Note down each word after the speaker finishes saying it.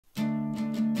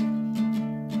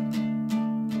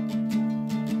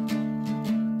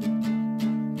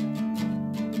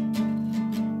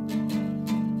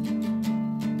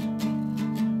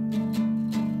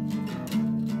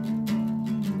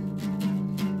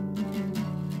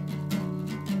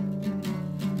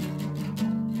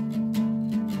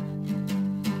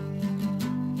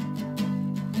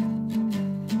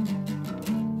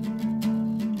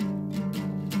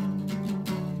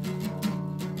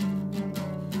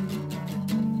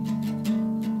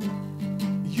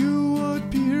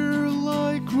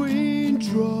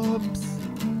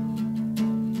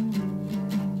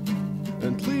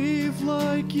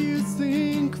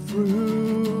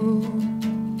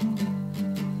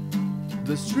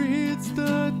the streets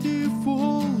that you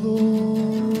follow,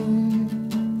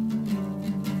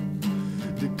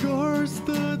 the cars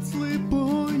that sleep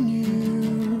on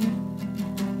you.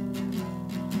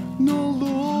 No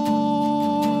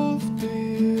love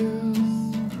this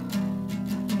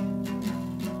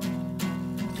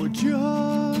for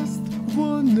just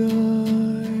one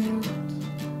night.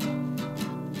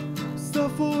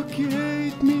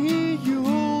 Suffocate me,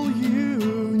 all you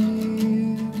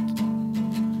need.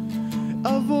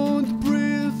 I won't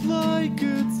breathe like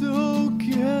it's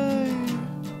okay.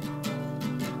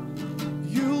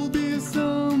 You'll be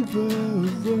somewhere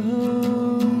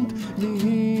around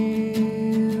me,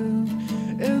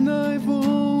 and I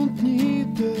won't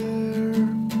need there.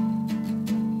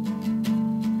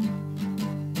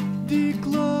 The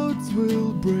clouds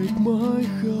will break my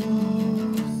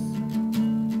house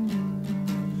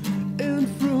and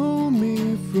throw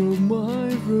me from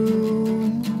my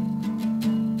room.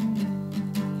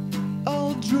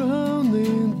 I'll drown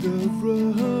in the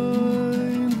rainfall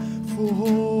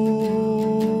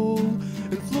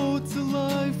and float till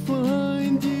I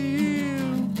find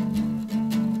you.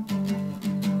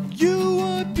 You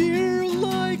appear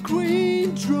like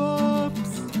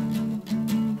raindrops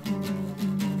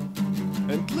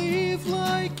and leave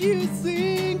like you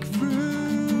sink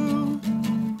through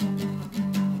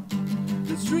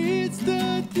the streets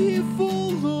that you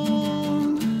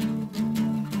follow,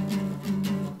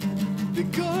 the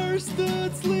cars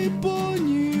that sleep on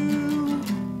you.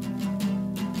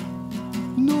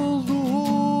 No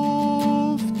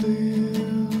love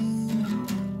this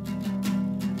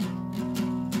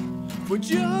for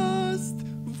just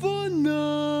one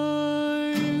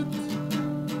night.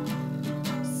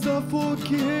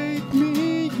 Suffocate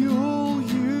me, all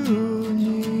you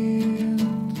need.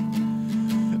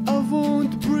 I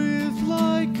won't breathe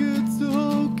like it's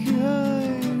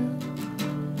okay.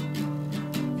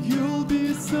 You'll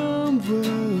be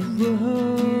somewhere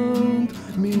around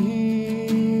me,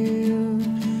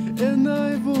 and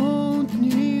I won't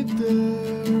need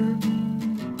there.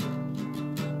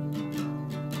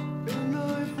 And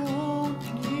I won't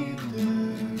need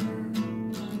there.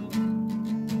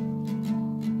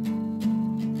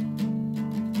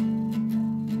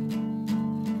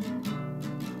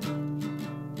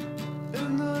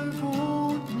 And I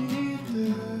won't need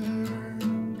there.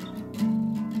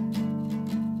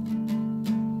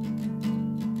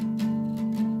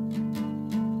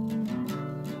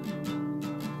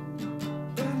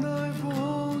 And I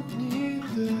won't need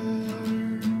there.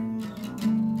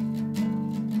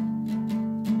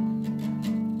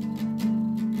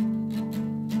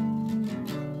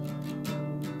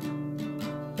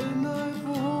 And I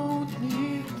won't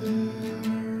need there.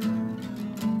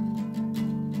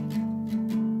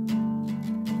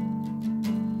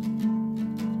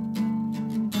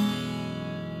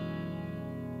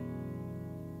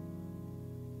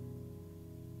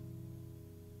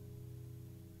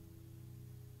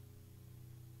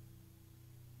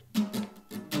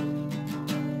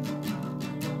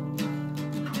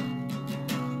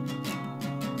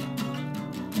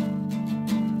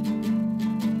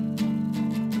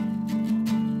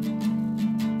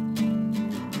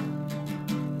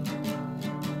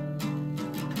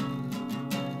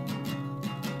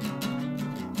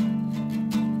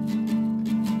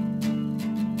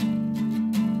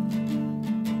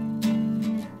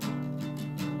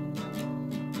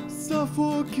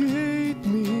 Suffocate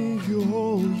me,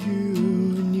 all you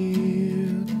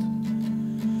need.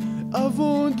 I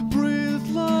won't breathe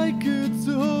like it's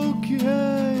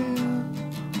okay.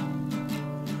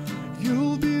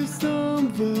 You'll be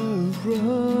somewhere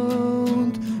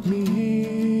around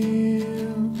me,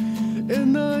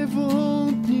 and I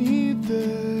won't need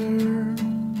there.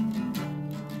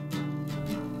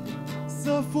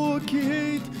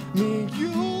 Suffocate me,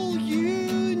 all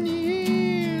you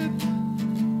need.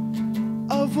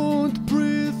 I won't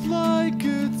breathe like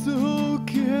it's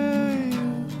okay.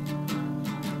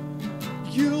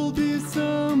 You'll be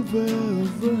somewhere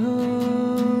around